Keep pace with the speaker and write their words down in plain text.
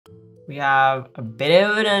We have a bit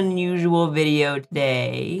of an unusual video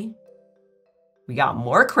today. We got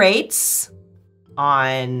more crates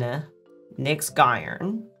on Nick's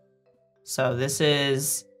Gyron. So this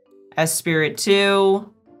is S-Spirit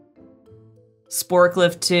 2.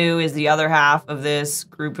 Sporklift 2 is the other half of this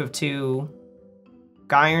group of 2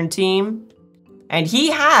 Gyron team. And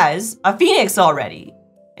he has a Phoenix already.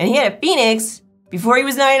 And he had a Phoenix before he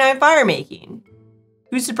was 99 fire making.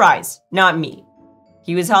 Who's surprised? Not me.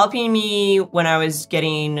 He was helping me when I was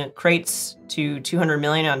getting crates to 200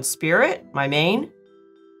 million on Spirit, my main.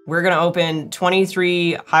 We're gonna open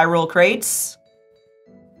 23 high roll crates.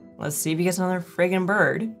 Let's see if he gets another friggin'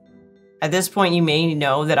 bird. At this point, you may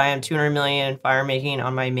know that I am 200 million in fire making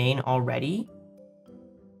on my main already.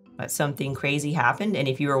 But something crazy happened, and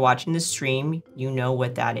if you were watching the stream, you know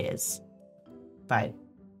what that is. But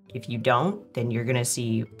if you don't, then you're gonna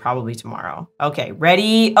see probably tomorrow. Okay,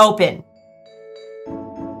 ready, open.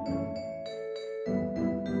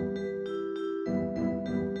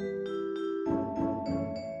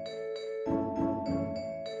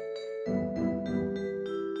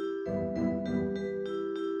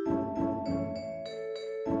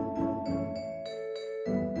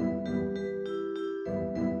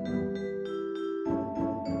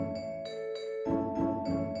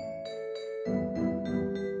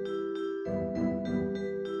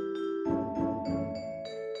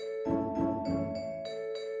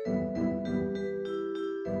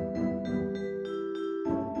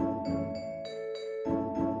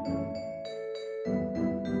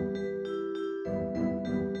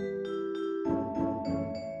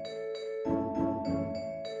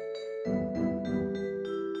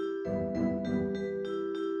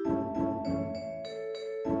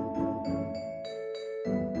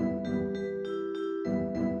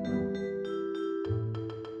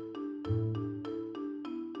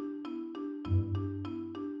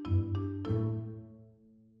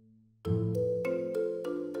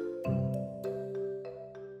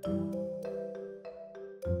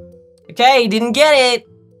 Okay, didn't get it.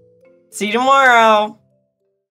 See you tomorrow.